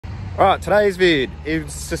Alright, today's vid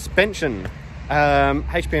is suspension.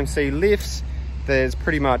 HBMC lifts. There's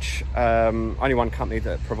pretty much only one company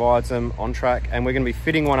that provides them, OnTrack, and we're going to be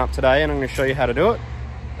fitting one up today, and I'm going to show you how to do it.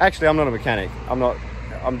 Actually, I'm not a mechanic.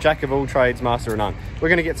 I'm jack of all trades, master of none. We're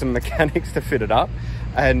going to get some mechanics to fit it up,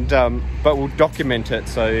 and but we'll document it.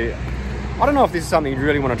 So I don't know if this is something you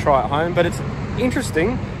really want to try at home, but it's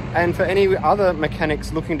interesting. And for any other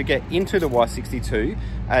mechanics looking to get into the Y62,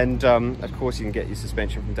 and of course you can get your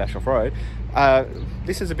suspension from Dash Off Road,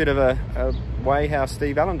 this is a bit of a way how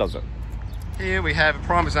Steve Allan does it. Here we have a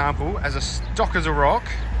prime example as a stock as a rock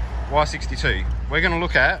Y62. We're going to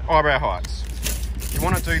look at eyebrow heights. You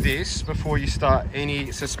want to do this before you start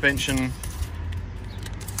any suspension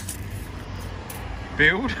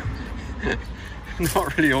build.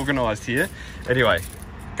 Not really organised here. Anyway,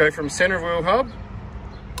 go from centre of wheel hub,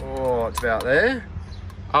 oh, it's about there,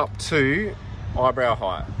 up to eyebrow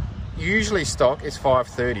height. Usually stock is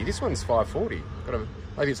 530. This one's 540.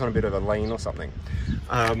 Maybe it's on a bit of a lean or something.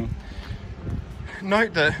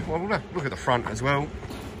 Note that, well, we'll look at the front as well.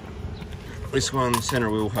 This one, center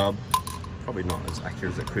wheel hub, probably not as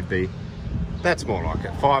accurate as it could be. That's more like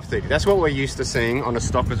it, 530. That's what we're used to seeing on a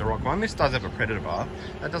stock as a rock one. This does have a Predator bar.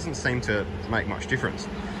 That doesn't seem to make much difference.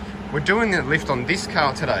 We're doing the lift on this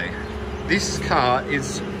car today. This car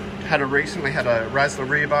recently had a Razzler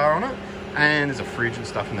rear bar on it, and there's a fridge and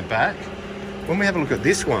stuff in the back. When we have a look at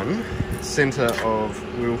this one, center of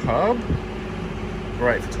wheel hub,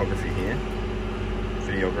 great photography here,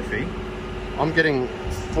 videography. I'm getting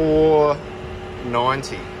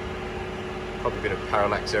 490, probably a bit of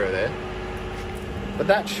parallax error there. But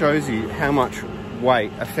that shows you how much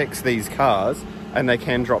weight affects these cars, and they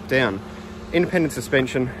can drop down. Independent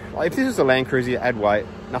suspension, like if this is a Land Cruiser, you add weight,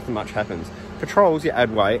 nothing much happens. Patrols, you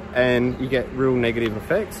add weight and you get real negative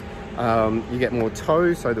effects. You get more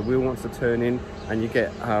toe, so the wheel wants to turn in, and you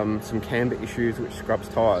get some camber issues, which scrubs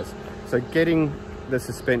tyres. So getting the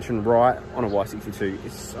suspension right on a Y62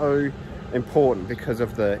 is so important because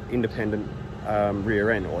of the independent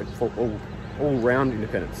rear end, or all round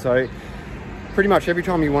independent. So pretty much every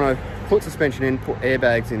time you want to put suspension in, put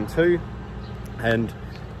airbags in too, and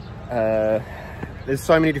there's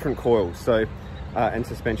so many different coils, so and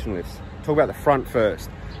suspension lifts. Talk about the front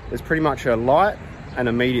first. There's pretty much a light and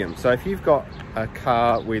a medium. So if you've got a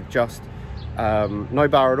car with just no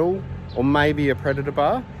bar at all, or maybe a Predator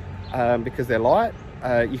bar, because they're light,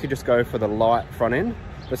 you could just go for the light front end.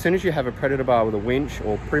 But as soon as you have a Predator bar with a winch,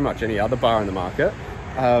 or pretty much any other bar in the market,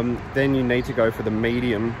 then you need to go for the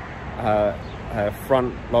medium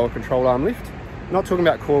front lower control arm lift. Not talking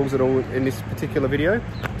about coils at all in this particular video.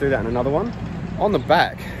 Do that in another one. On the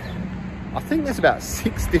back, I think there's about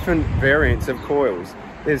 6 different variants of coils.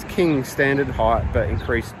 There's King standard height but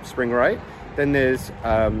increased spring rate. Then there's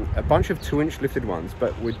a bunch of 2-inch lifted ones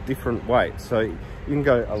but with different weights. So you can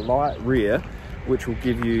go a light rear, which will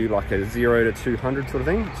give you like a 0 to 200 sort of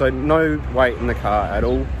thing. So no weight in the car at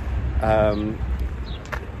all.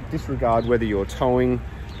 Disregard whether you're towing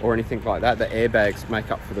or anything like that. The airbags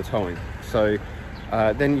make up for the towing. So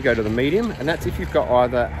then you go to the medium, and that's if you've got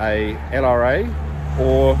either a LRA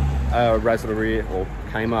or a Razzler rear or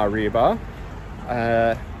Kmart rear bar.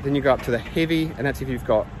 Then you go up to the heavy, and that's if you've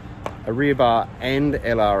got a rear bar and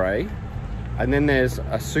LRA. And then there's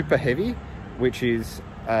a super heavy, which is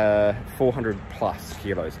 400 plus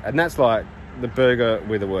kilos, and that's like the burger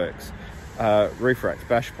with the works. Roof racks,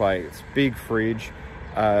 bash plates, big fridge,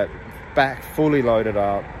 back fully loaded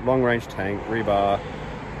up, long range tank, rear bar,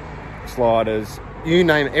 sliders, you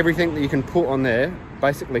name it, everything that you can put on there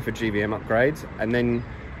basically for GVM upgrades. And then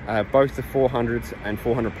both the 400s and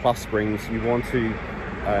 400 plus springs, you want to,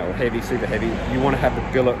 or heavy, super heavy, you want to have the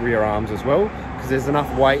billet rear arms as well, because there's enough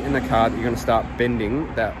weight in the car that you're going to start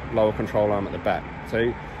bending that lower control arm at the back.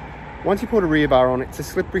 So once you put a rear bar on, it's a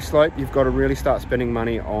slippery slope. You've got to really start spending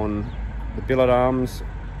money on the billet arms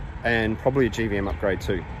and probably a GVM upgrade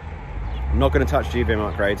too. I'm not going to touch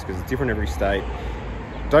GVM upgrades because it's different every state.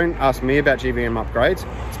 Don't ask me about GVM upgrades.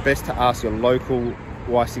 It's best to ask your local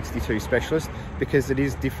Y62 specialist, because it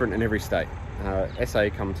is different in every state. SA,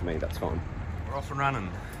 come to me, that's fine. We're off and running.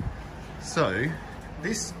 So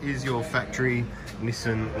this is your factory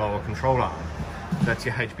Nissan lower control arm. That's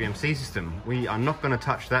your HBMC system. We are not going to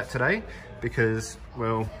touch that today because,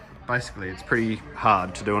 well, basically it's pretty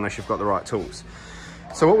hard to do unless you've got the right tools.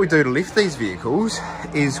 So what we do to lift these vehicles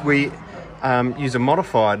is we use a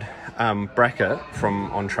modified bracket from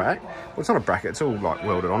OnTrack. Well, it's not a bracket, it's all like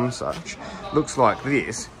welded on and such. Looks like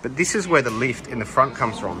this, but this is where the lift in the front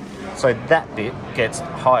comes from. So that bit gets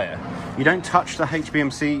higher. You don't touch the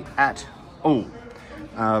HBMC at all.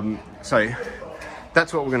 So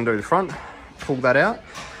that's what we're going to do to the front. Pull that out.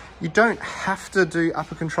 You don't have to do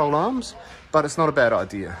upper control arms, but it's not a bad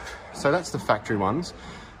idea. So that's the factory ones.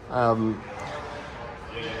 So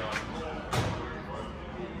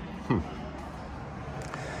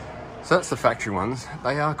that's the factory ones.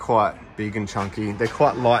 They are quite big and chunky. They're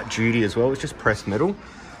quite light duty as well. It's just pressed metal.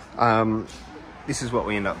 This is what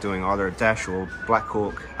we end up doing, either a Dash or Black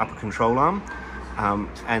Hawk upper control arm.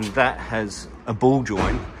 And that has a ball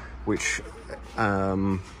joint, which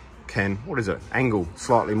can, what is it, angle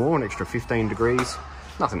slightly more, an extra 15 degrees.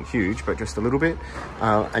 Nothing huge, but just a little bit.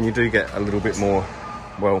 And you do get a little bit more,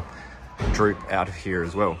 well, droop out of here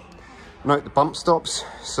as well. Note the bump stops.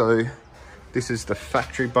 So this is the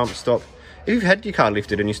factory bump stop. If you've had your car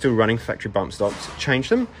lifted and you're still running factory bump stops, change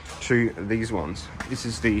them to these ones. This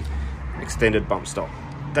is the extended bump stop.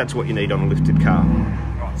 That's what you need on a lifted car.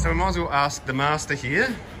 Right, so we might as well ask the master here,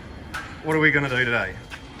 what are we going to do today?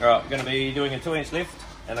 All right, going to be doing a 2-inch lift,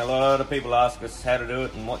 and a lot of people ask us how to do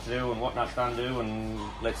it and what to do and what nuts to undo, and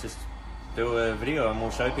let's just do a video and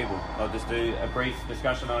we'll show people. I'll just do a brief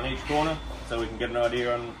discussion on each corner so we can get an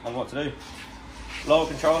idea on what to do. Lower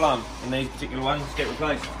control arm in these particular ones get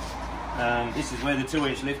replaced. This is where the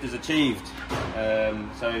 2-inch lift is achieved.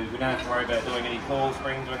 So we don't have to worry about doing any coil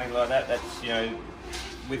springs or anything like that. That's, you know,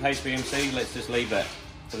 with HBMC, let's just leave that.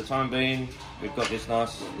 For the time being, we've got this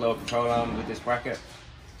nice lower control arm with this bracket.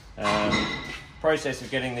 Process of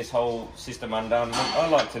getting this whole system undone, I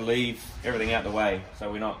like to leave everything out the way,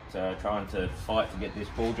 so we're not trying to fight to get this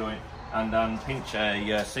ball joint undone, pinch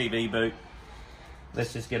a CV boot.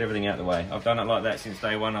 Let's just get everything out the way. I've done it like that since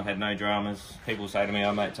day one. I've had no dramas. People say to me,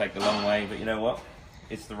 I might take the long way, but you know what?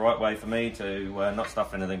 It's the right way for me to not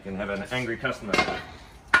stuff anything and have an angry customer.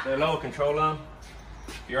 The lower control arm,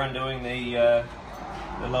 if you're undoing the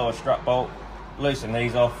lower strut bolt, loosen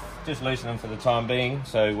these off. Just loosen them for the time being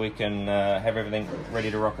so we can have everything ready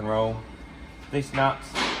to rock and roll. This nut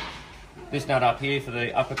up here for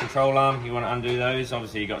the upper control arm, you want to undo those.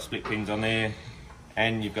 Obviously you've got split pins on there,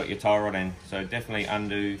 and you've got your tie rod end, so definitely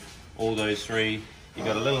undo all those three. You've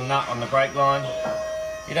got a little nut on the brake line.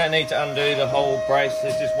 You don't need to undo the whole brace,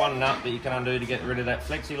 there's just one nut that you can undo to get rid of that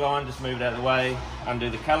flexi line. Just move it out of the way,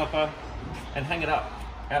 undo the caliper, and hang it up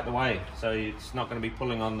out the way so it's not going to be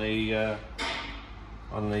pulling on the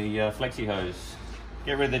flexi hose.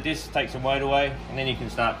 Get rid of the disc, take some weight away, and then you can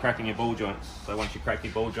start cracking your ball joints. So once you crack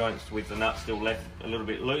your ball joints with the nut still left a little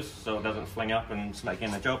bit loose so it doesn't fling up and smack in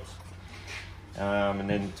the jobs. And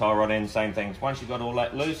then tie rod end, same things. Once you've got all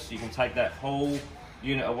that loose, you can take that whole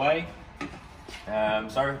unit away.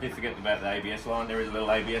 Sorry, I did forget about the ABS line. There is a little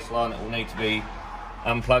ABS line that will need to be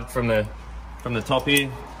unplugged from the top here.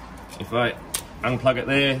 If I unplug it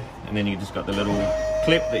there, and then you just got the little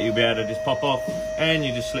clip that you'll be able to just pop off, and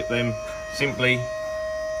you just slip them simply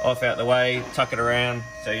off out the way, tuck it around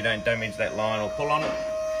so you don't damage that line or pull on it.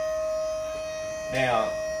 Now,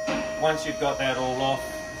 once you've got that all off,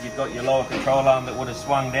 you've got your lower control arm that would have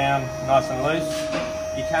swung down nice and loose.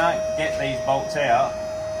 You can't get these bolts out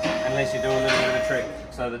unless you do a little bit of a trick.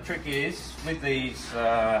 So the trick is, with these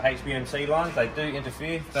HBMC lines, they do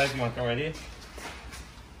interfere. Dave, you want to come around here?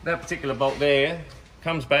 That particular bolt there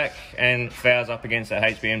comes back and fouls up against that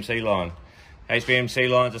HBMC line. HBMC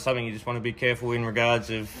lines are something you just want to be careful in regards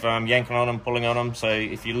of yanking on them, pulling on them. So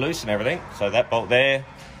if you loosen everything, so that bolt there,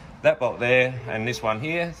 and this one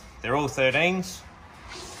here, they're all 13s.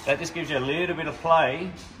 That just gives you a little bit of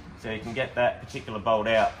play so you can get that particular bolt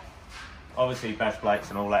out. Obviously bash plates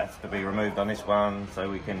and all that have to be removed on this one so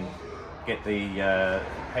we can get the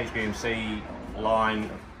HBMC line,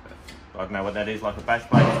 I don't know what that is, like a bash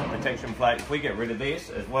plate, protection plate. If we get rid of this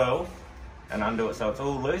as well and undo it so it's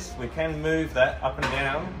all loose, we can move that up and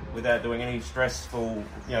down without doing any stressful,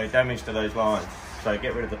 you know, damage to those lines. So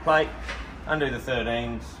get rid of the plate, undo the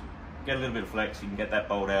 13s, get a little bit of flex, you can get that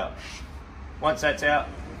bolt out. Once that's out,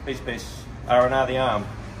 piece R&R the arm.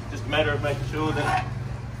 Just a matter of making sure that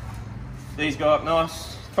these go up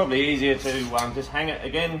nice. It's probably easier to just hang it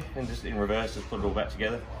again and just in reverse, just put it all back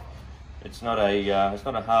together. It's not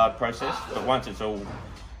a hard process, but once it's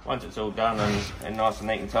all done and nice and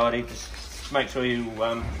neat and tidy, just make sure you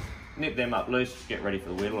nip them up loose, get ready for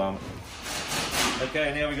the wheel arm.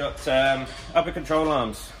 Okay, now we got upper control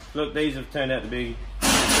arms. Look, these have turned out to be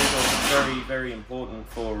very, very important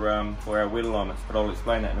for our wheel alignments, but I'll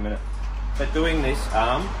explain that in a minute. But doing this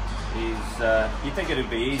arm is, you'd think it would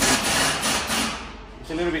be easy. It's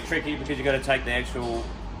a little bit tricky because you've got to take the actual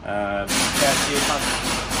power steer pump.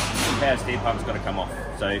 The power steer pump's got to come off.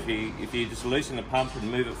 So if you just loosen the pump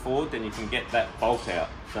and move it forward, then you can get that bolt out.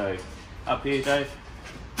 So up here, Dave.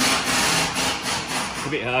 It's a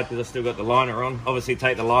bit hard because I've still got the liner on. Obviously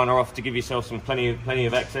take the liner off to give yourself some plenty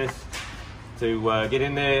of access to get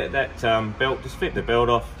in there. That belt, just flip the belt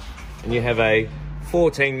off, and you have a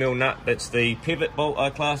 14mm nut. That's the pivot bolt I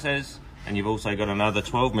class as, and you've also got another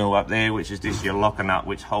 12mm up there, which is just your locker nut,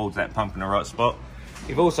 which holds that pump in the right spot.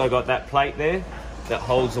 You've also got that plate there that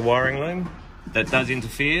holds the wiring loom. That does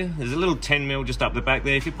interfere. There's a little 10mm just up the back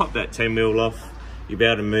there. If you pop that 10mm off, you'll be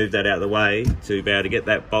able to move that out of the way to be able to get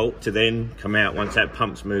that bolt to then come out once that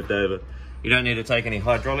pump's moved over. You don't need to take any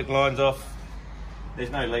hydraulic lines off.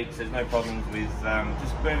 There's no leaks, there's no problems with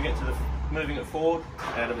just moving it forward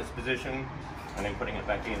out of its position and then putting it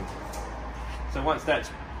back in. So once that's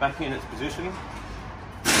back in its position,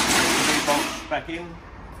 put the bolts back in,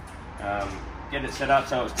 get it set up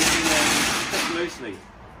so it's just in there, just loosely.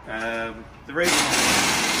 The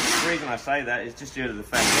reason I say that is just due to the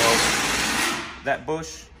fact of that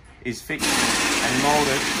bush is fixed and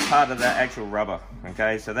moulded part of that actual rubber.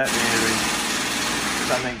 Okay, so that there is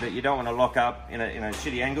something that you don't want to lock up in a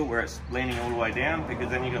shitty angle where it's leaning all the way down, because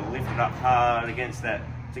then you've got to lift it up hard against that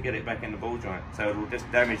to get it back in the ball joint. So it will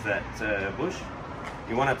just damage that bush.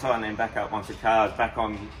 You want to tighten them back up once the car's back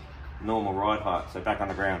on normal ride height, so back on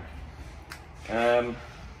the ground.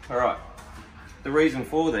 All right. The reason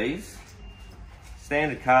for these,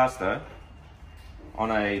 standard caster on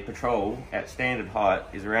a patrol at standard height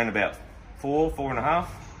is around about 4.5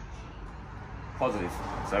 positive.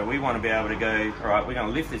 So we want to be able to go, all right, we're going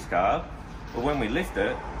to lift this car, but when we lift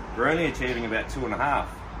it, we're only achieving about 2.5,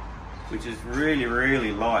 which is really,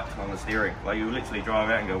 really light on the steering. Like you literally drive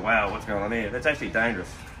out and go, wow, what's going on here? That's actually dangerous.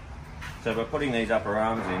 So by putting these upper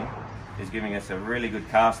arms in is giving us a really good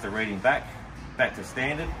caster reading back to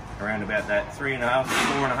standard, around about that 3.5 to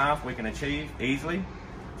 4.5 we can achieve easily.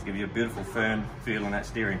 Just give you a beautiful firm feel on that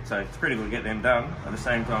steering. So it's critical to get them done at the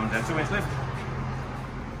same time as that 2-inch lift.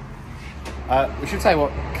 We should say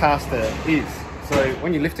what caster is. So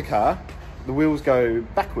when you lift a car, the wheels go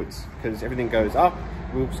backwards because everything goes up,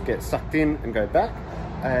 wheels get sucked in and go back,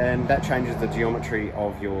 and that changes the geometry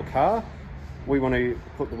of your car. We want to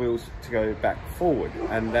put the wheels to go back forward,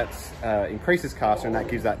 and that's increases caster, and that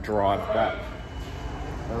gives that drive back.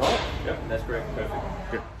 All right? Yep, that's correct.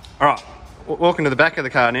 Perfect. Good. All right, walking to the back of the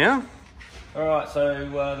car now. All right, so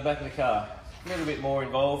the back of the car, a little bit more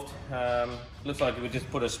involved. Looks like you would just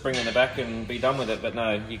put a spring in the back and be done with it, but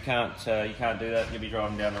no, you can't do that. You'll be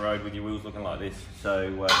driving down the road with your wheels looking like this. So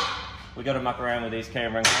we've got to muck around with these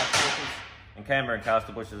camber and caster bushes. And camber and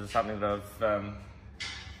caster bushes are something that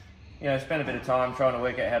I've spent a bit of time trying to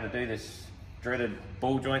work out how to do this dreaded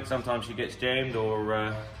ball joint. Sometimes she gets jammed,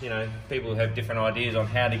 or people have different ideas on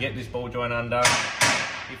how to get this ball joint undone.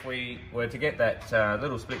 If we were to get that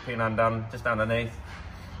little split pin undone just underneath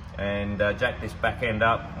and jack this back end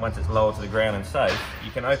up once it's lower to the ground and safe,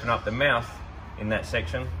 you can open up the mouth in that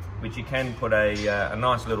section, which you can put a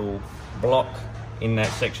nice little block in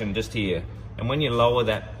that section just here. And when you lower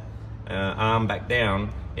that arm back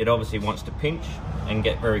down, it obviously wants to pinch and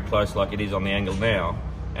get very close like it is on the angle now,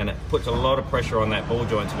 and it puts a lot of pressure on that ball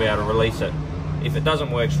joint to be able to release it. If it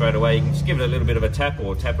doesn't work straight away, you can just give it a little bit of a tap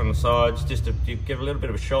or tap on the sides just to give a little bit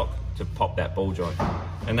of a shock to pop that ball joint.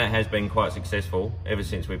 And that has been quite successful ever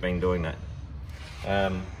since we've been doing that.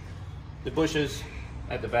 The bushes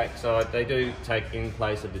at the back side, they do take in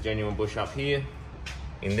place of the genuine bush up here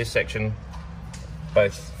in this section,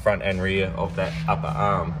 both front and rear of that upper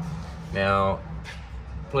arm. Now,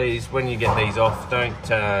 please, when you get these off, don't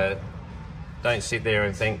sit there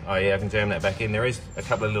and think, oh yeah, I can jam that back in. There is a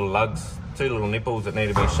couple of little lugs, 2 little nipples that need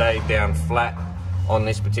to be shaved down flat on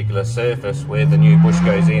this particular surface where the new bush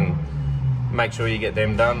goes in. Make sure you get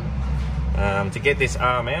them done. To get this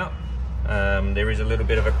arm out, there is a little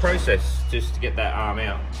bit of a process just to get that arm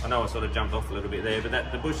out. I know I sort of jumped off a little bit there,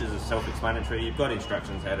 but the bushes are self-explanatory. You've got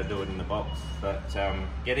instructions how to do it in the box, but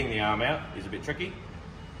getting the arm out is a bit tricky.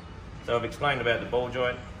 So I've explained about the ball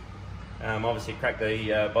joint. Obviously crack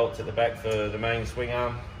the bolts at the back for the main swing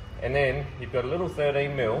arm, and then you've got a little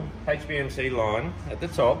 13mm HBMC line at the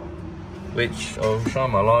top, which I'll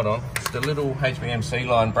shine my light on. It's the little HBMC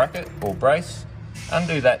line bracket or brace.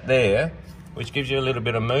 Undo that there, which gives you a little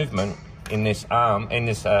bit of movement in this arm, in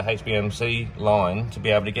this HBMC line, to be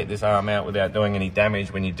able to get this arm out without doing any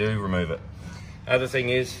damage when you do remove it. Other thing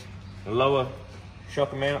is lower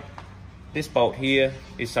shock amount. This bolt here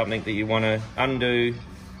is something that you want to undo,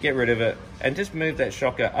 get rid of it, and just move that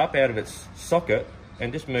shocker up out of its socket,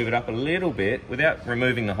 and just move it up a little bit without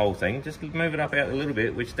removing the whole thing. Just move it up out a little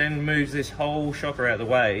bit, which then moves this whole shocker out of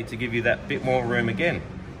the way to give you that bit more room again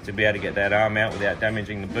to be able to get that arm out without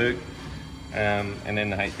damaging the boot. And then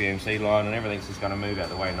the HBMC line and everything's just going to move out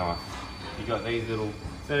the way nice. You've got these little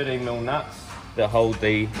 13mm nuts that hold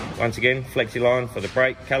the, once again, flexi line for the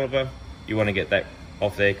brake caliper. You want to get that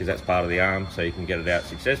off there, because that's part of the arm, so you can get it out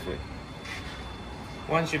successfully.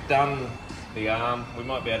 Once you've done the arm, we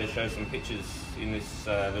might be able to show some pictures in this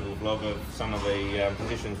little vlog of some of the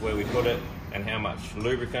positions where we put it and how much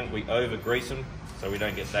lubricant we over grease them, so we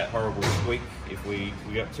don't get that horrible squeak if we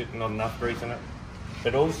got not enough grease in it.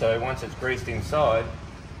 But also, once it's greased inside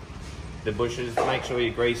the bushes, make sure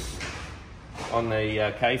you grease on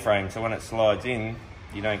the K-frame, so when it slides in,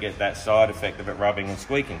 you don't get that side effect of it rubbing and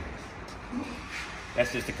squeaking.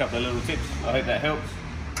 That's just a couple of little tips. I hope that helps.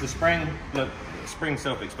 The spring, look, spring's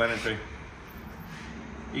self-explanatory.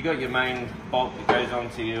 You got your main bolt that goes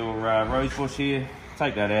onto your rose bush here.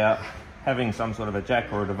 Take that out. Having some sort of a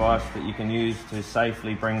jack or a device that you can use to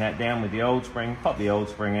safely bring that down with the old spring, pop the old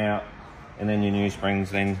spring out, and then your new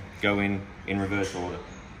springs then go in reverse order.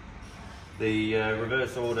 The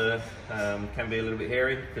reverse order can be a little bit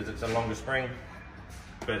hairy because it's a longer spring,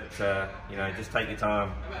 but you know, just take your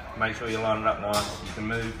time. Make sure you line it up nice. You can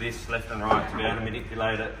move this left and right to be able to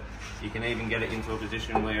manipulate it. You can even get it into a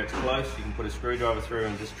position where it's close. You can put a screwdriver through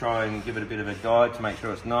and just try and give it a bit of a guide to make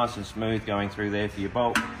sure it's nice and smooth going through there for your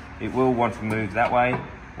bolt. It will want to move that way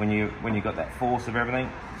when you've got that force of everything.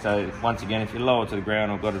 So once again, if you're lower to the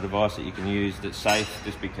ground or got a device that you can use that's safe,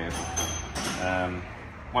 just be careful.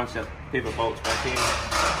 Once that pivot bolt's back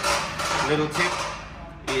in, little tip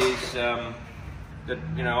is that,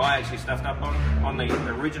 you know, I actually stuffed up on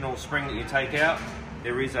the original spring that you take out.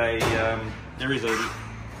 There is a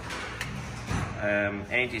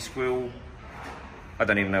anti-squill, I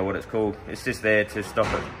don't even know what it's called. It's just there to stop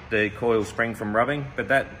the coil spring from rubbing. But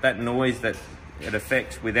that noise that it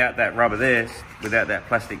affects without that rubber there, without that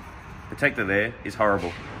plastic protector there, is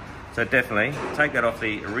horrible. So definitely take that off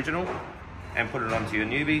the original and put it onto your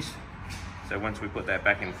newbies. So once we put that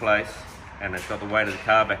back in place and it's got the weight of the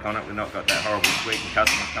car back on it, we've not got that horrible squeak and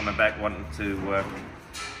customers coming back wanting to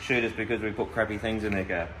shoot us because we put crappy things in their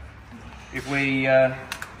car. If we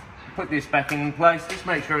put this back in place, just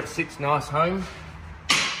make sure it sits nice home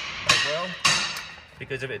as well,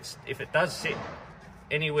 because if it does sit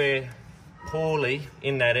anywhere poorly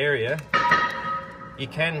in that area, you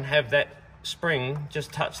can have that spring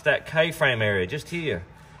just touch that K-frame area just here,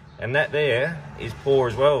 and that there is poor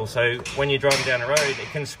as well. So when you're driving down the road, it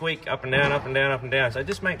can squeak up and down, up and down, up and down. So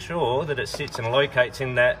just make sure that it sits and locates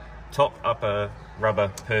in that top upper rubber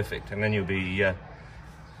perfect, and then you'll be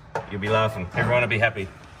laughing. Everyone will be happy.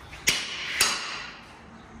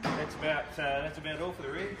 That's about all for the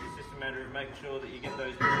rig. It's just a matter of making sure that you get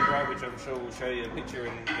those grooves right, which I'm sure we'll show you a picture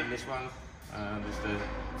in this one.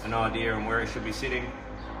 Just an idea on where it should be sitting,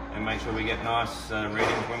 and make sure we get nice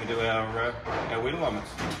readings when we do our wheel alignments.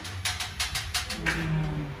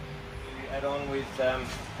 Add on with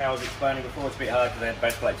how I was explaining before, it's a bit hard because they had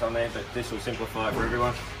bash plates on there, but this will simplify it for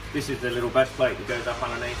everyone. This is the little bash plate that goes up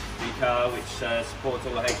underneath the car, which supports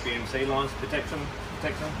all the HBMC lines, protects them.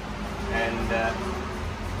 And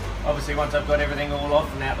obviously once I've got everything all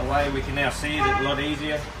off and out of the way, we can now see it a lot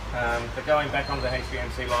easier. But going back onto the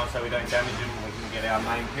HBMC line so we don't damage them, we can get our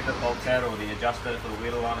main pivot bolts out, or the adjuster for the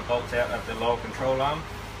wheel aligner bolts out of the lower control arm.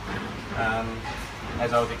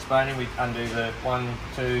 As I was explaining, we undo the 1,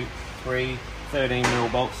 2, 3,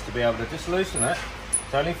 13mm bolts to be able to just loosen it.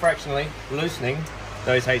 It's only fractionally loosening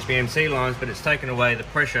those HBMC lines, but it's taken away the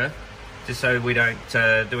pressure just so we don't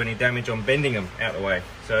do any damage on bending them out of the way.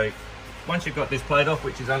 So once you've got this plate off,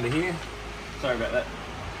 which is under here, sorry about that,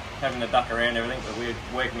 having to duck around everything, but we're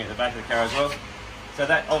working at the back of the car as well. So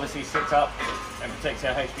that obviously sits up and protects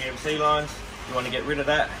our HBMC lines. You want to get rid of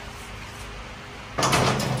that.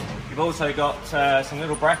 You've also got some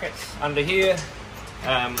little brackets under here,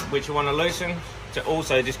 which you want to loosen to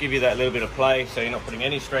also just give you that little bit of play, so you're not putting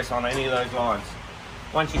any stress on any of those lines.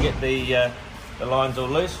 Once you get the lines all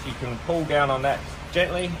loose, you can pull down on that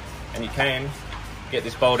gently, and you can get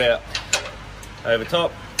this bolt out over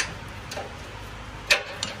top,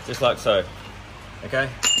 just like so. Okay,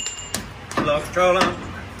 lower control arm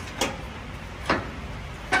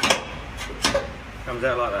comes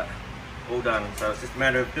out like that, all done. So it's just a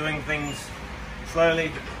matter of doing things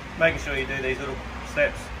slowly, making sure you do these little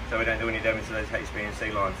steps so we don't do any damage to those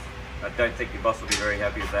HBMC lines. I don't think your boss will be very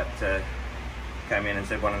happy if that came in and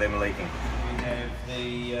said one of them are leaking. We have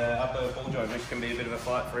the upper ball joint, which can be a bit of a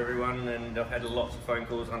fight for everyone, and I've had lots of phone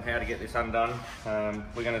calls on how to get this undone.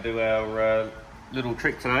 We're going to do our little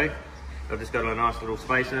trick today. I've just got a nice little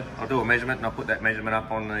spacer. I'll do a measurement and I'll put that measurement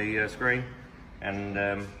up on the screen,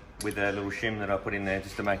 and with a little shim that I put in there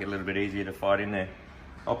just to make it a little bit easier to fight in there.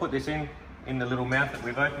 I'll put this in the little mouth that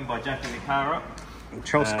we've opened by jacking the car up.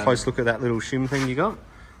 Charles, close look at that little shim thing you got.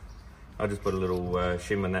 I'll just put a little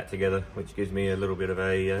shim on that together, which gives me a little bit of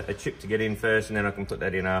a chip to get in first, and then I can put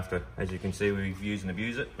that in after. As you can see, we've used and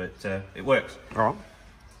abused it, but it works. All right.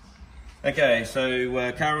 Okay, so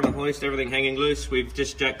car on the hoist, everything hanging loose. We've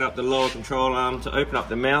just jacked up the lower control arm to open up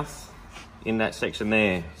the mouth in that section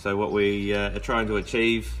there. So what we are trying to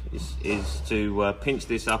achieve is to pinch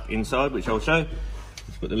this up inside, which I'll show.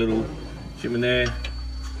 Let's put the little shim in there,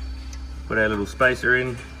 put our little spacer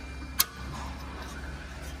in.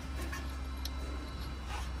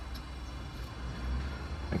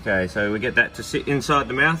 Okay, so we get that to sit inside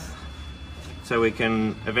the mouth, so we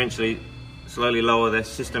can eventually slowly lower the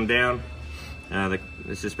system down, the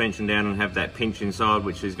suspension down, and have that pinch inside,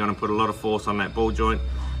 which is going to put a lot of force on that ball joint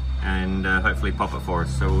and hopefully pop it for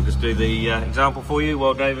us. So we'll just do the example for you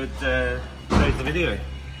while David shows the video.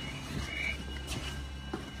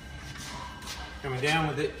 Coming down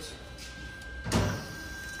with it.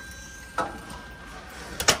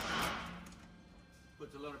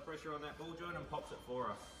 Puts a lot of pressure on that ball joint and pops it for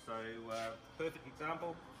us. So perfect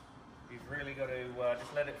example. You've really got to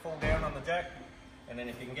just let it fall down on the jack, and then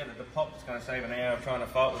if you can get it to pop, it's going to save an hour of trying to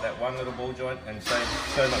fight with that one little ball joint and save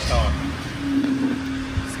so much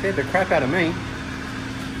time. Scared the crap out of me.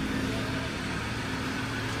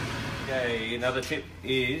 Okay, another tip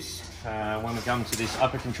is when we come to this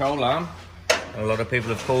upper control arm, a lot of people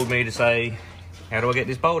have called me to say, how do I get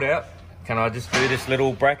this bolt out? Can I just do this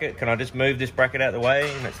little bracket? Can I just move this bracket out of the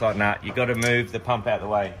way? And it's like, nah, you've got to move the pump out of the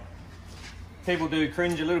way. People do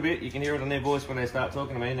cringe a little bit. You can hear it on their voice when they start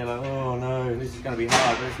talking to me, and they're like, oh no, this is going to be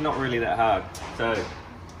hard, but it's not really that hard. So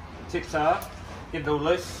tips are, get it all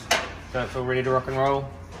loose so it's all ready to rock and roll.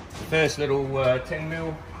 The first little 10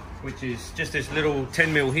 mil, which is just this little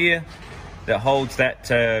 10 mil here that holds that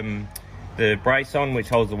the brace on, which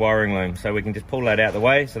holds the wiring loom. So we can just pull that out of the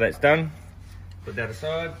way. So that's done. Put that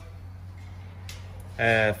aside.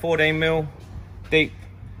 14 mil deep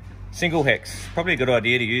single hex. Probably a good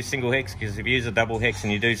idea to use single hex, because if you use a double hex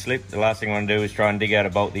and you do slip, the last thing you want to do is try and dig out a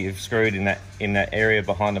bolt that you've screwed in that area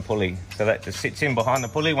behind the pulley. So that just sits in behind the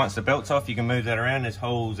pulley. Once the belt's off, you can move that around. There's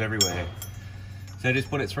holes everywhere. So just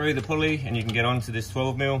put it through the pulley and you can get onto this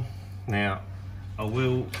 12 mil. Now,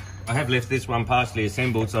 I have left this one partially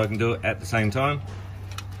assembled so I can do it at the same time.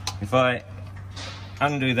 If I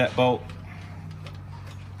undo that bolt,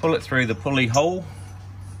 pull it through the pulley hole,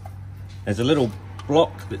 there's a little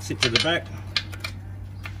block that sits at the back.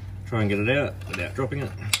 Try and get it out without dropping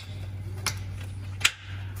it.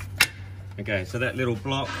 Okay, so that little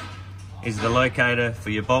block is the locator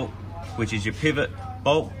for your bolt, which is your pivot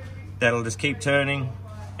bolt. That'll just keep turning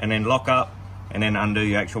and then lock up and then undo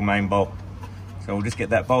your actual main bolt. So we'll just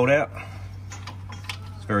get that bolt out.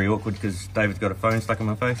 It's very awkward because David's got a phone stuck in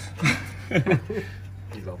my face.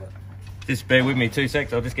 You love it. Just bear with me 2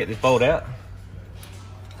 seconds, I'll just get this bolt out.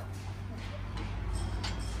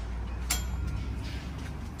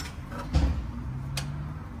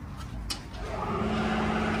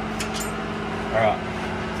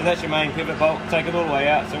 Alright, so that's your main pivot bolt. Take it all the way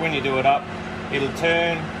out, so when you do it up, it'll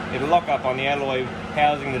turn, it'll lock up on the alloy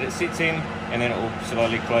housing that it sits in, and then it will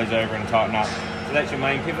slowly close over and tighten up. So that's your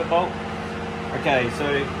main pivot bolt. Okay, so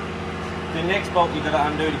the next bolt you've got to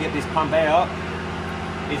undo to get this pump out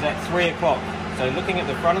is at 3 o'clock. So looking at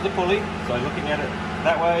the front of the pulley, so looking at it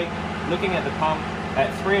that way, looking at the pump at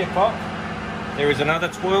 3 o'clock, there is another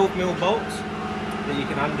 12 mil bolt that you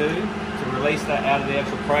can undo to release that out of the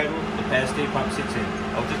actual cradle the power steer pump sits in.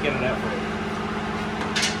 I'll just get it out for you.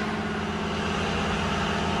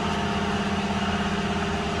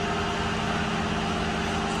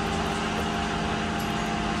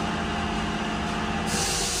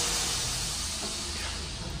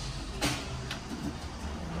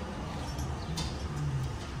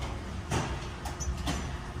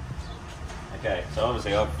 Okay, so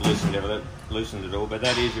obviously I've loosened it all, but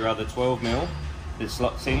that is your other 12 mil that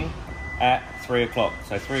slots in at 3 o'clock.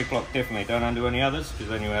 So 3 o'clock definitely, don't undo any others because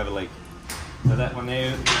then you'll have a leak. So that one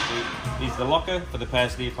there is the locker for the power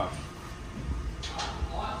steer pump.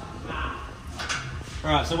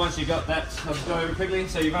 Alright, so once you've got that, I'll just go over quickly.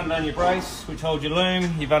 So you've undone your brace, which holds your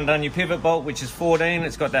loom. You've undone your pivot bolt, which is 14.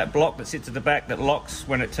 It's got that block that sits at the back that locks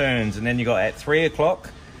when it turns. And then you got at 3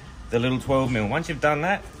 o'clock, the little 12 mil. Once you've done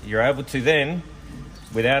that, you're able to then,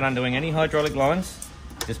 without undoing any hydraulic lines,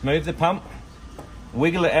 just move the pump,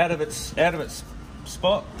 wiggle it out of its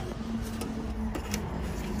spot.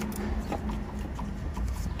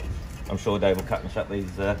 I'm sure Dave will cut and shut these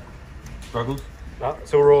struggles. No,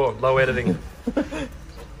 it's all raw, low editing.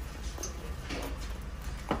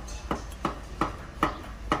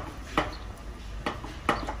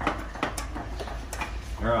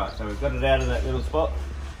 Alright, so we've got it out of that little spot,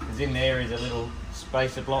 because in there is a little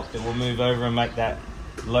spacer block that will move over and make that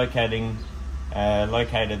locate the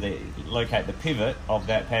pivot of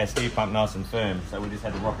that power steer pump nice and firm. So we just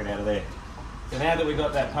had to rock it out of there. So now that we've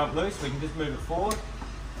got that pump loose, we can just move it forward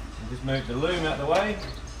and just move the loom out the way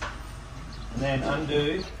and then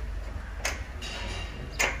undo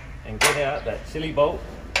and get out that silly bolt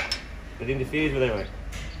that interferes with everything.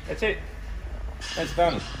 That's it. That's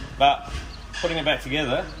done. But putting it back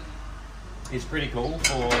together is pretty cool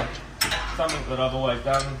for something that I've always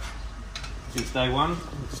done since day one.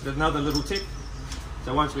 Just another little tip.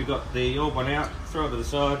 So once we've got the old one out, throw it to the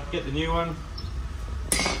side, get the new one.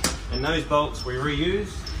 And those bolts we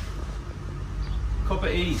reuse. Copper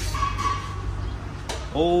E's.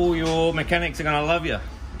 All your mechanics are going to love you.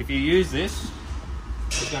 If you use this,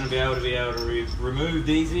 it's going to be able to remove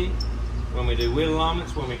easy when we do wheel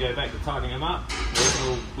alignments, when we go back to tightening them up.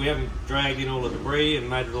 We haven't dragged in all the debris and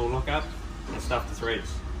made it all lock up and stuff the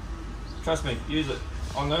threads. Trust me, use it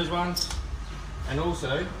on those ones. And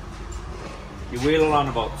also your wheel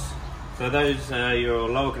aligner bolts. So those are your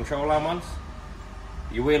lower control arm ones.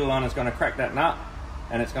 Your wheel aligner is going to crack that nut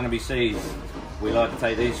and it's going to be seized. We like to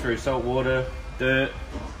take these through salt water, dirt,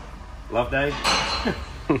 love day.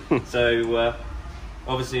 So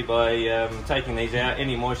obviously by taking these out,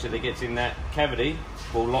 any moisture that gets in that cavity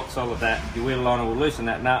will lock solid that. Your wheel aligner will loosen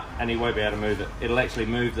that nut and you won't be able to move it. It'll actually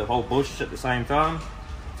move the whole bush at the same time.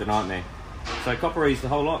 It's a nightmare. So copper E's the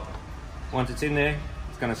whole lot. Once it's in there,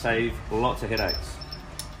 it's going to save lots of headaches.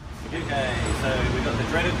 Okay, so we've got the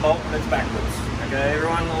dreaded bolt that's backwards. Okay,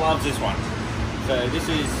 everyone loves this one. So this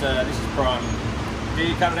is prime. Do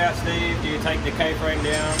you cut it out, Steve? Do you take the K-frame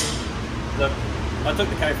down? Look, I took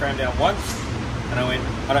the K-frame down once and I went,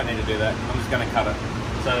 I don't need to do that. I'm just going to cut it.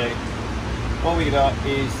 So what we got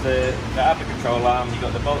is the upper control arm. You've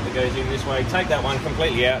got the bolt that goes in this way. Take that one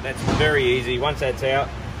completely out. That's very easy. Once that's out,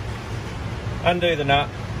 undo the nut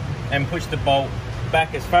and push the bolt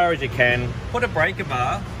back as far as you can. Put a breaker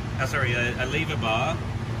bar, a lever bar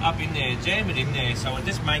up in there, jam it in there so it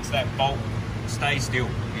just makes that bolt stay still,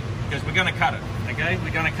 because we're going to cut it. Okay,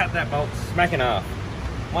 we're going to cut that bolt smack in half.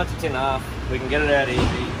 Once it's in half, we can get it out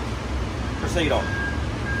easy, proceed on.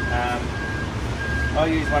 I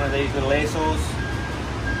use one of these little air saws,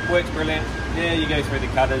 works brilliant. Yeah, you go through the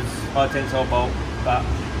cutters, high tensile bolt, but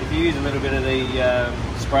if you use a little bit of the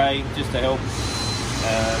spray just to help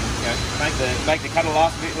make the cutter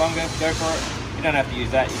last a bit longer, go for it. You don't have to use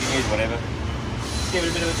that, you can use whatever. Just give it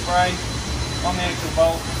a bit of a spray on the actual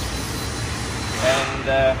bolt,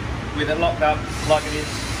 and with it locked up like it is,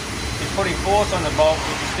 it's putting force on the bolt,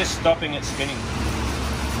 which is just stopping it spinning.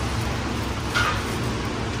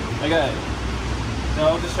 Okay, so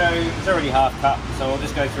I'll just show you, it's already half cut, so I'll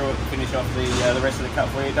just go through it and finish off the rest of the cut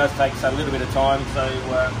for you. It does take a little bit of time, so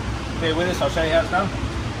bear with us, I'll show you how it's done.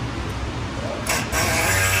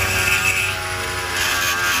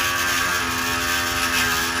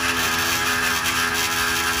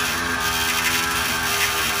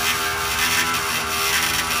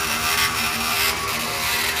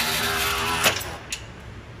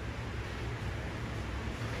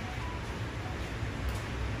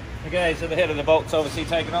 Okay, so the head of the bolt's obviously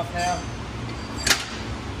taken off now.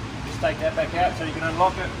 Just take that back out so you can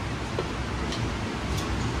unlock it.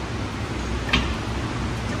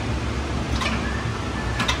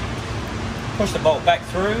 Push the bolt back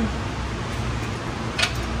through.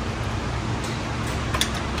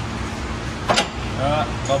 Alright,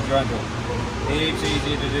 Bob's your uncle. It's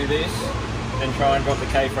easier to do this than try and drop the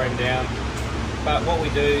K-frame down. But what we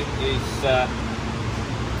do is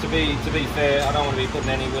to be fair, I don't want to be putting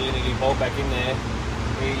any willy-nilly bolt back in there.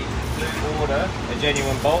 We do order a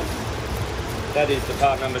genuine bolt. That is the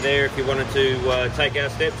part number there if you wanted to take our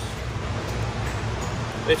steps.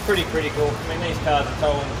 It's pretty critical. I mean, these cars are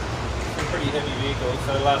towing some pretty heavy vehicles,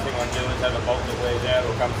 so the last thing I do is have a bolt that wears out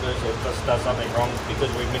or comes loose or just does something wrong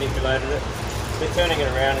because we've manipulated it. But turning it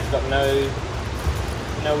around, it's got no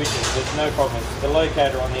issues, there's no problems. The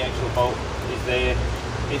locator on the actual bolt is there.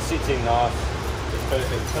 It sits in nice.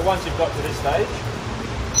 Perfect. So once you've got to this stage,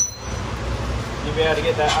 you'll be able to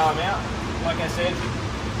get that arm out. Like I said,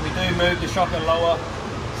 we do move the shocker lower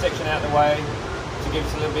section out the way to give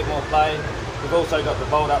us a little bit more play. We've also got the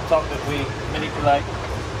bolt up top that we manipulate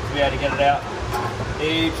to be able to get it out.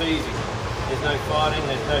 It's easy. There's no fighting,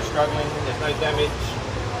 there's no struggling, there's no damage.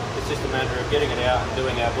 It's just a matter of getting it out and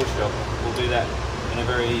doing our bush job. We'll do that in a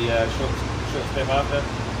very short step after.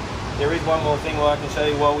 There is one more thing I can show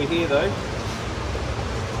you while we're here though.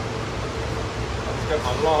 Got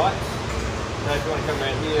my light. Now if you want to come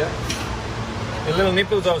around here, the little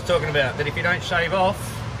nipples I was talking about, that if you don't shave off,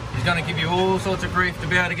 is going to give you all sorts of grief to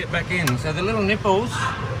be able to get back in. So the little nipples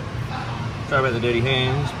Sorry about the dirty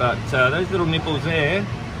hands, but those little nipples there,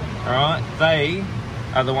 all right, they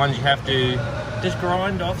are the ones you have to just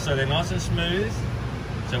grind off so they're nice and smooth.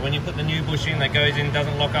 So when you put the new bush in, that goes in,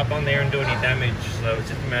 doesn't lock up on there and do any damage. So it's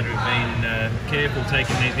just a matter of being careful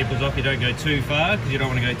taking these nipples off. You don't go too far because you don't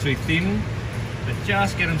want to go too thin, but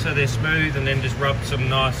just get them so they're smooth, and then just rub some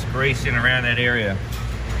nice grease in around that area.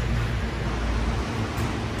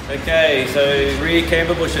 Okay, so rear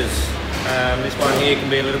camber bushes. This one here can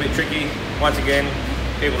be a little bit tricky. Once again,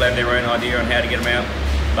 people have their own idea on how to get them out,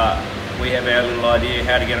 but we have our little idea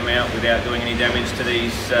how to get them out without doing any damage to these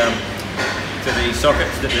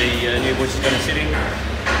sockets that the new bush is going to sit in.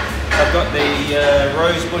 I've got the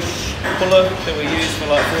rose bush puller that we use for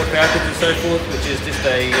like Ford Falcons and so forth, which is just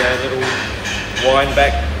a little wind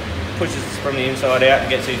back, pushes from the inside out and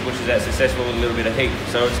gets these bushes out successful with a little bit of heat.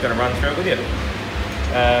 So it's going to run through it with you.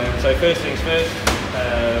 So first things first,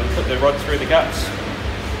 put the rod through the guts.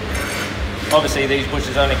 Obviously these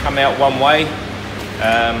bushes only come out one way.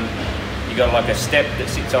 You've got like a step that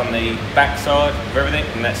sits on the back side of everything,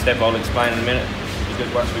 and that step I'll explain in a minute,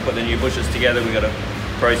 because once we put the new bushes together we've got a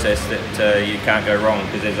process that you can't go wrong,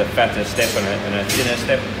 because there's a fatter step and a thinner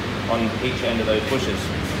step on each end of those bushes.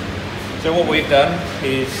 So what we've done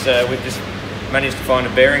is we've just managed to find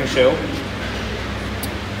a bearing shell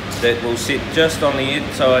that will sit just on the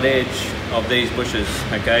inside edge of these bushes,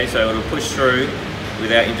 okay, so it'll push through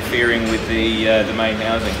without interfering with the main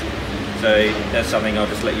housing. So that's something I'll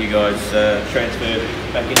just let you guys transfer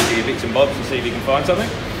back into your bits and bobs and see if you can find something.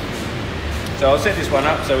 So I'll set this one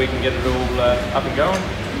up so we can get it all up and going.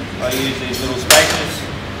 I use these little spacers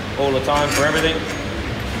all the time for everything.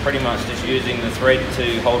 Pretty much just using the thread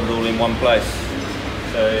to hold it all in one place.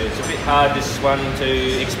 So it's a bit hard, this one,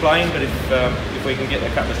 to explain, but if we can get a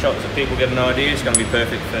couple of shots that people get an idea, it's going to be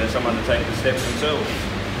perfect for someone to take the steps themselves.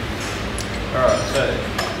 Alright, so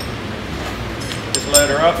just load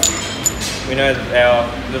her up. We know that our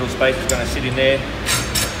little spacer is going to sit in there.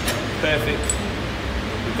 Perfect.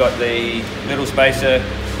 We've got the little spacer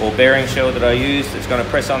or bearing shell that I use that's going to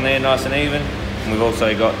press on there nice and even. And we've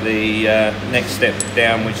also got the next step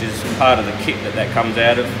down, which is part of the kit that comes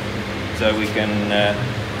out of, so we can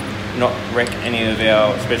not wreck any of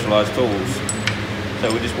our specialised tools.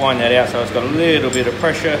 So we just wind that out so it's got a little bit of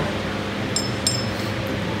pressure.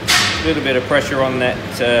 A little bit of pressure on that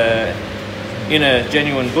inner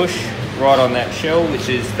genuine bush, right on that shell, which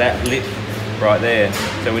is that lip right there.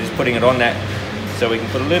 So we're just putting it on that so we can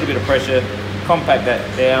put a little bit of pressure, compact that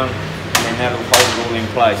down, and then that'll hold it all in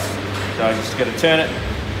place. So I'm just going to turn it.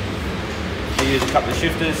 I use a couple of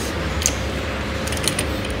shifters.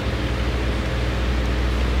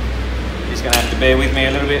 Just going to have to bear with me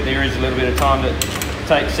a little bit. There is a little bit of time that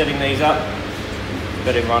takes setting these up,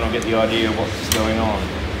 but everyone will get the idea of what's going on.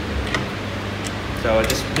 So I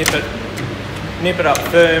just nip it up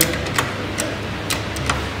firm,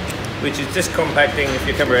 which is just compacting, if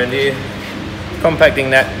you come around here,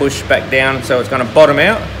 compacting that bush back down so it's going to bottom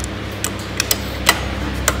out.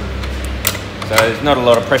 So there's not a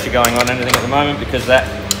lot of pressure going on anything at the moment because that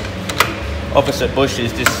opposite bush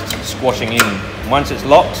is just squashing in. Once it's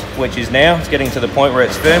locked, which is now, it's getting to the point where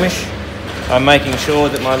it's firmish, I'm making sure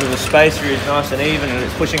that my little spacer is nice and even and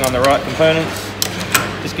it's pushing on the right components.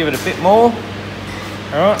 Just give it a bit more.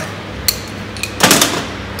 Alright.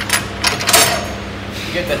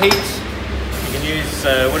 To get the heat, you can use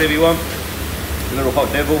whatever you want, a little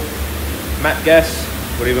hot devil, matte gas,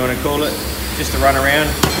 whatever you want to call it, just to run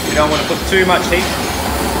around. You don't want to put too much heat.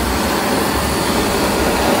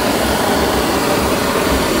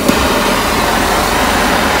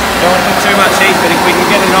 Don't want to put too much heat, but if we can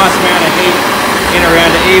get a nice amount of heat in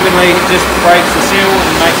around it evenly, it just breaks the seal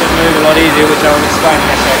and makes it move a lot easier, which I'll explain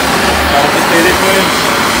in a second. So I'll just do this one.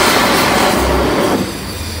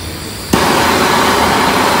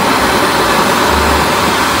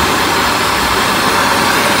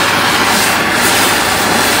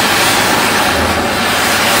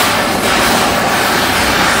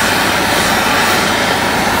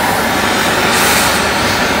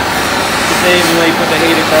 Evenly put the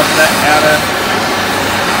heat across that outer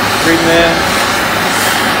rim there.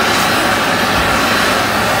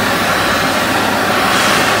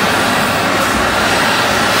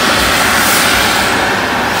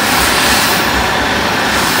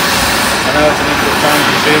 I know it's a little bit time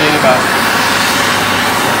consuming, but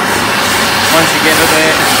once you get it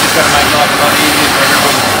there, it's just going to make life a lot easier for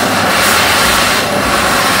everyone.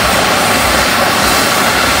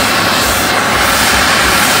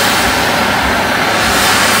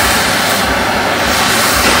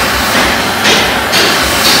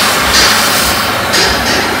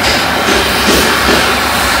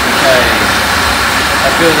 I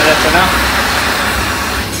feel that that's enough.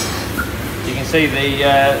 see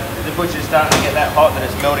the bush is starting to get that hot that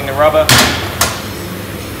it's melting the rubber,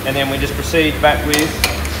 and then we just proceed back with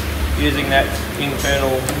using that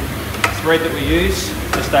internal thread that we use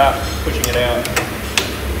to start pushing it out.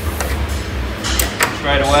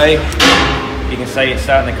 Straight away, you can see it's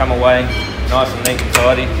starting to come away nice and neat and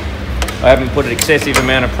tidy. I haven't put an excessive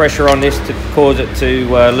amount of pressure on this to cause it to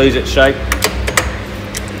lose its shape.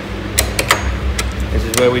 This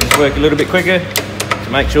is where we just work a little bit quicker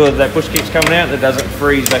to make sure that bush keeps coming out, that doesn't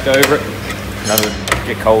freeze back over it. In other words,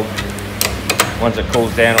 get cold. Once it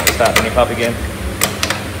cools down, it'll start to nip up again.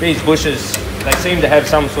 These bushes, they seem to have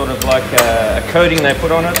some sort of like a coating they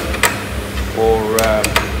put on it, or a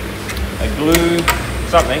glue,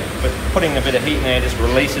 something, but putting a bit of heat in there just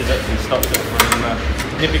releases it and stops it from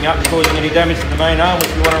nipping up and causing any damage to the main arm,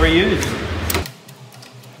 which we want to reuse.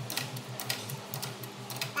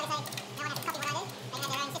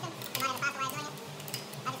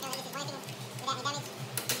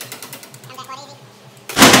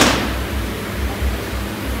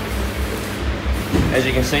 As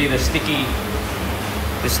you can see, the sticky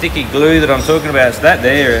glue that I'm talking about, it's that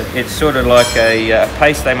there. It's sort of like a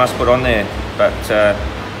paste they must put on there, but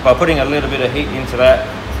by putting a little bit of heat into that,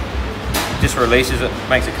 it just releases it,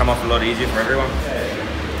 makes it come off a lot easier for everyone.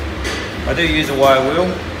 I do use a wire wheel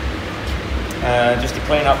just to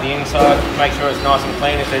clean up the inside, make sure it's nice and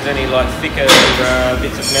clean. If there's any like thicker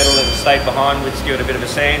bits of metal that stayed behind, we'd just give it a bit of a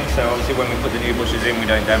sand, so obviously when we put the new bushes in, we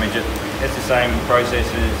don't damage it. It's the same process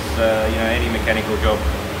as you know, any mechanical job.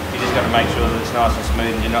 You just got to make sure that it's nice and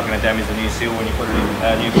smooth and you're not going to damage the new seal when you put it in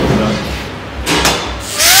new bushes on.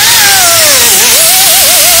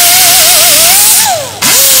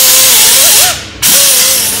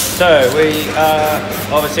 So we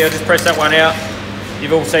obviously I just pressed that one out.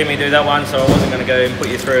 You've all seen me do that one, so I wasn't going to go and put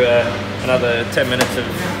you through another 10 minutes of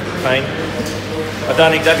pain. I've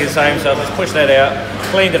done exactly the same, so I've just pushed that out,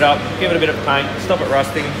 cleaned it up, give it a bit of paint, stop it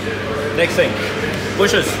rusting. Next thing,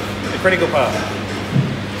 bushes, the critical part.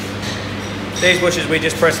 These bushes we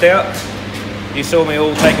just pressed out. You saw me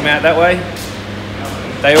all take them out that way.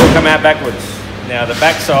 They all come out backwards. Now the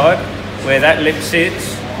back side, where that lip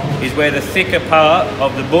sits, is where the thicker part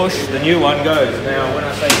of the bush, the new one, goes. Now when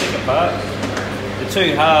I say thicker part, the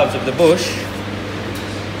two halves of the bush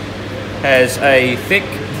has a thick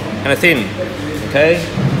and a thin, okay?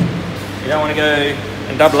 You don't want to go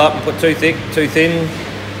and double up and put too thick, too thin.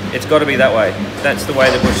 It's got to be that way. That's the way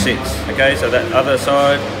the bush sits, okay? So that other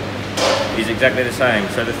side is exactly the same.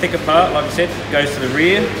 So the thicker part, like I said, goes to the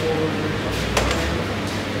rear.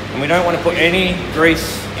 And we don't want to put any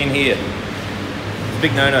grease in here. It's a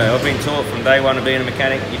big no-no. I've been taught from day one of being a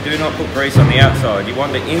mechanic, you do not put grease on the outside. You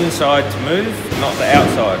want the inside to move, not the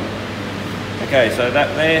outside. Okay, so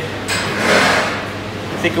that there,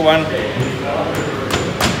 the thicker one.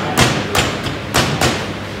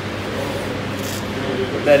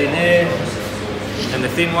 Put that in there, and the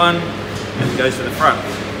thin one, and it goes to the front.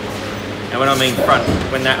 And when I mean front,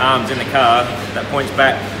 when that arm's in the car, that points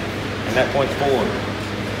back, and that points forward.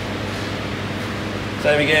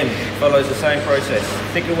 Same again, follows the same process.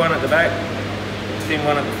 Thicker one at the back, thin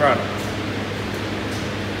one at the front.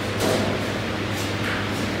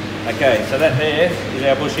 Okay, so that there is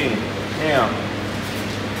our bush in. Now,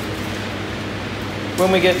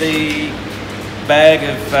 when we get the bag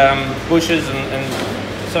of bushes and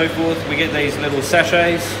so forth, we get these little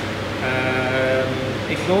sachets.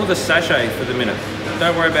 Ignore the sachet for the minute.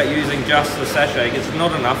 Don't worry about using just the sachet, because it's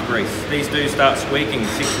not enough grease. These do start squeaking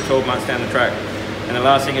 6 to 12 months down the track. And the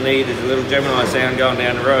last thing you need is a little Gemini sound going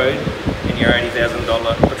down the road in your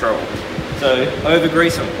 $80,000 patrol. So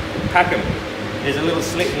over-grease them, pack them. There's a little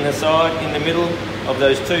slit in the side, in the middle of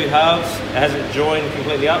those two halves. It hasn't joined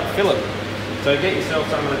completely up, fill it. So get yourself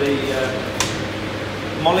some of the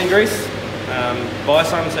moly grease. Buy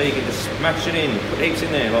some so you can just smash it in, put heaps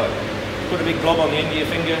in there, like put a big blob on the end of your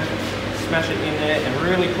finger, smash it in there and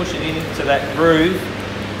really push it into that groove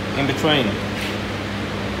in between.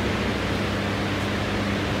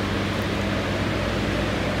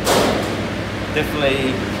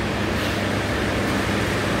 Definitely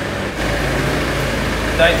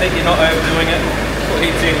don't think you're not overdoing it, put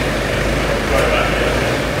heaps in.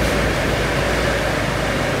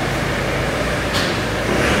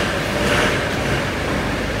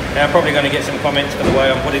 Now I'm probably going to get some comments for the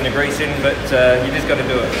way I'm putting the grease in, but you just got to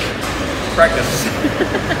do it. Practice.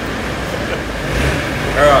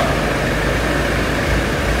 Alright.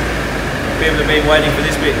 People have been waiting for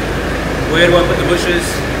this bit. Where do I put the bushes?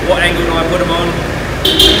 What angle do I put them on?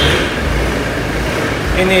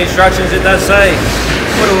 In the instructions it does say,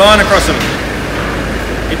 put a line across them.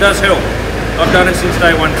 It does help. I've done it since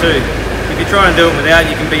day one too. you try and do it without,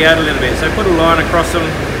 you can be out a little bit. So put a line across them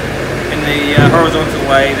in the horizontal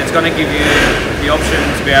way that's going to give you the option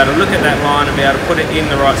to be able to look at that line and be able to put it in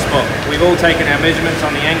the right spot. We've all taken our measurements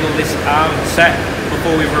on the angle this arm sat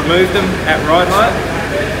before we've removed them at ride height,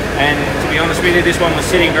 and to be honest with you, this one was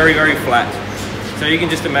sitting very, very flat. So you can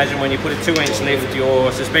just imagine when you put a 2-inch lift,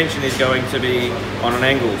 your suspension is going to be on an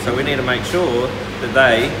angle. So we need to make sure that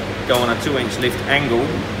they go on a 2-inch lift angle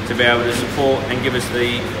to be able to support and give us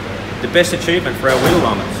the best achievement for our wheel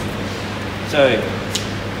alignments. So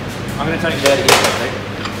I'm going to take it out of here, I think.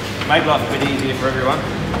 Make life a bit easier for everyone.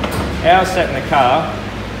 Ours sat in the car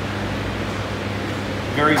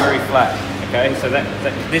very, very flat. Okay, so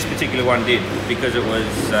this particular one did, because it was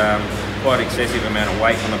quite excessive amount of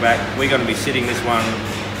weight on the back. We're going to be sitting this one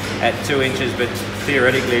at 2 inches, but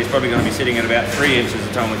theoretically it's probably going to be sitting at about 3 inches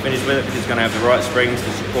the time we finish with it, because it's going to have the right springs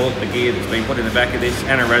to support the gear that's been put in the back of this,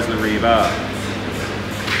 and a razzler rear bar.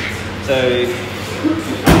 So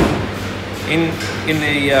in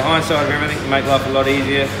the hindsight of everything, to make life a lot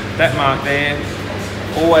easier, that mark there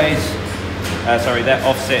always, that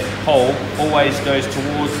offset hole always goes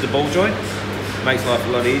towards the ball joint. Makes life a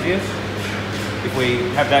lot easier. If we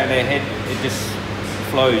have that in our head, it just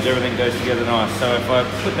flows, everything goes together nice. So if I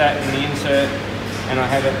put that in the insert and I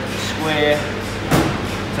have it square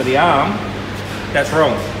to the arm, that's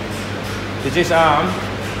wrong. Because this arm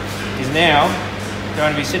is now going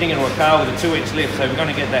to be sitting into a car with a 2-inch lift, so we're going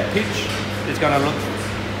to get that pitch. It's going to look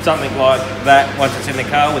something like that once it's in the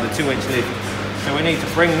car with a 2-inch lift. So we need to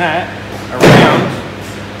bring that around,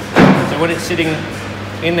 so when it's sitting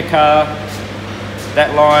in the car,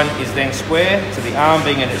 that line is then square to the arm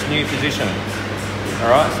being in its new position.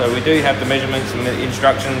 Alright, so we do have the measurements and the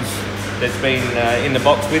instructions that's been in the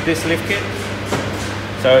box with this lift kit.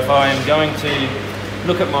 So if I am going to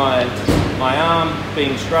look at my arm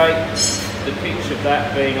being straight, the pitch of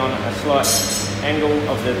that being on a slight angle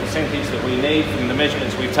of the percentage that we need from the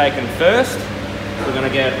measurements we've taken first, we're going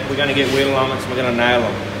to get wheel alignments, and we're going to nail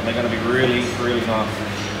them. They're going to be really, really nice.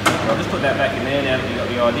 I'll just put that back in there now that you've got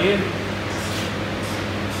the idea.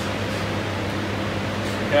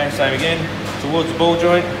 Okay, same again, towards the ball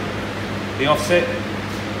joint, the offset.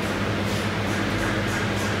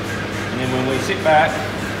 And then when we sit back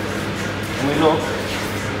and we look,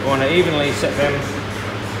 we want to evenly set them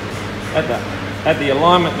at the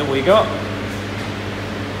alignment that we got.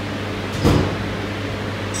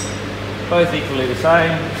 Both equally the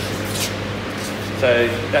same. So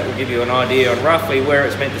that will give you an idea on roughly where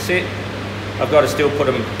it's meant to sit. I've got to still put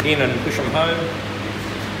them in and push them home.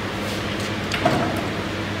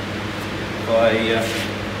 Come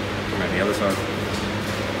around the other side.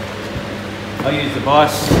 I use the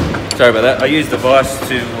vise, sorry about that, I use the vise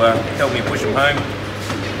to help me push them home.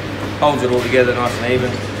 Holds it all together nice and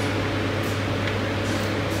even.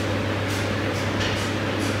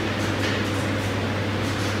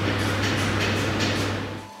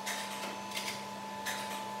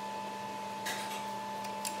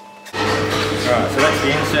 Alright, so that's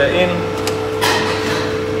the insert in.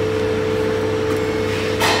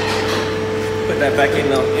 Put that back in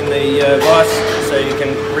the vise so you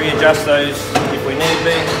can readjust those if we need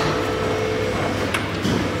be.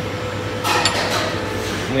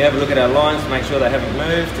 And we have a look at our lines to make sure they haven't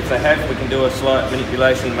moved. If they have, we can do a slight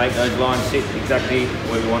manipulation to make those lines sit exactly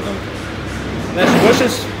where we want them. And that's the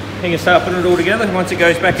bushes. You can start putting it all together. Once it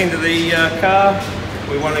goes back into the car,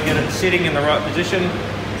 we want to get it sitting in the right position.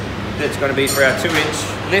 That's going to be for our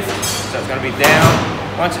 2-inch lift, so it's going to be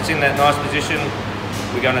down. Once it's in that nice position,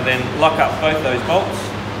 we're going to then lock up both those bolts,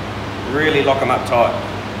 really lock them up tight.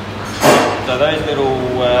 So those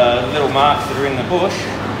little marks that are in the bush,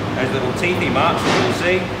 those little teethy marks that you'll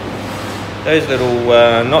see, those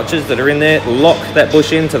little notches that are in there, lock that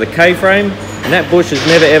bush into the K-frame, and that bush is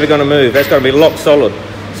never ever going to move. That's going to be locked solid.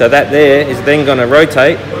 So that there is then going to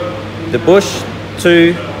rotate the bush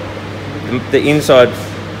to the inside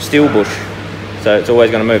steel bush, so it's always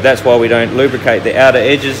going to move. That's why we don't lubricate the outer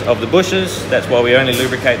edges of the bushes. That's why we only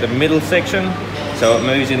lubricate the middle section, so it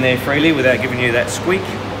moves in there freely without giving you that squeak.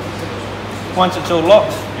 Once it's all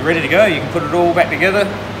locked, you're ready to go. You can put it all back together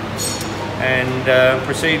and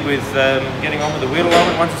proceed with getting on with the wheel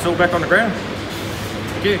alignment once it's all back on the ground.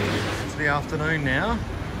 Thank you. It's the afternoon now,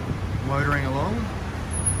 motoring along,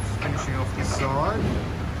 finishing off this side.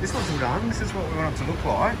 This one's all done. This is what we want it to look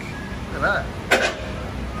like. Look at that.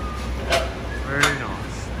 Very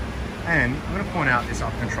nice. And I'm going to point out this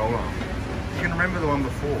up control arm. You can remember the one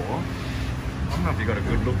before. I don't know if you got a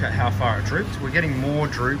good look at how far it drooped. We're getting more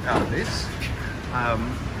droop out of this.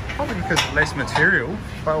 Probably because less material,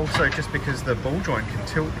 but also just because the ball joint can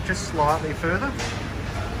tilt just slightly further.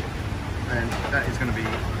 And that is going to be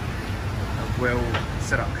well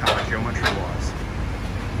set up car geometry wise.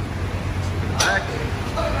 Back.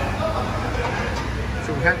 It's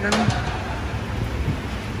all happening.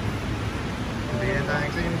 The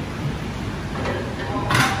airbags in.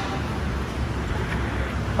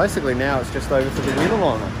 Basically now it's just over to the wheel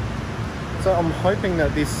aligner. So I'm hoping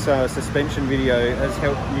that this suspension video has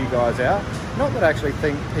helped you guys out. Not that I actually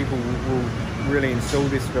think people will really install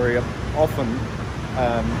this very often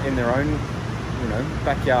in their own, you know,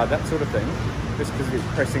 backyard, that sort of thing, just because it's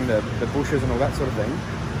pressing the bushes and all that sort of thing.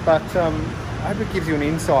 But I hope it gives you an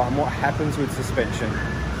insight on what happens with suspension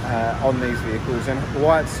on these vehicles and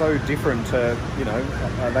why it's so different to, you know,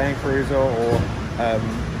 a Land Cruiser or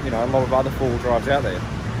you know, a lot of other four-wheel drives out there.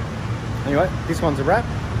 Anyway, this one's a wrap.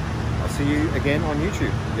 I'll see you again on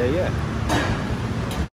YouTube. Yeah.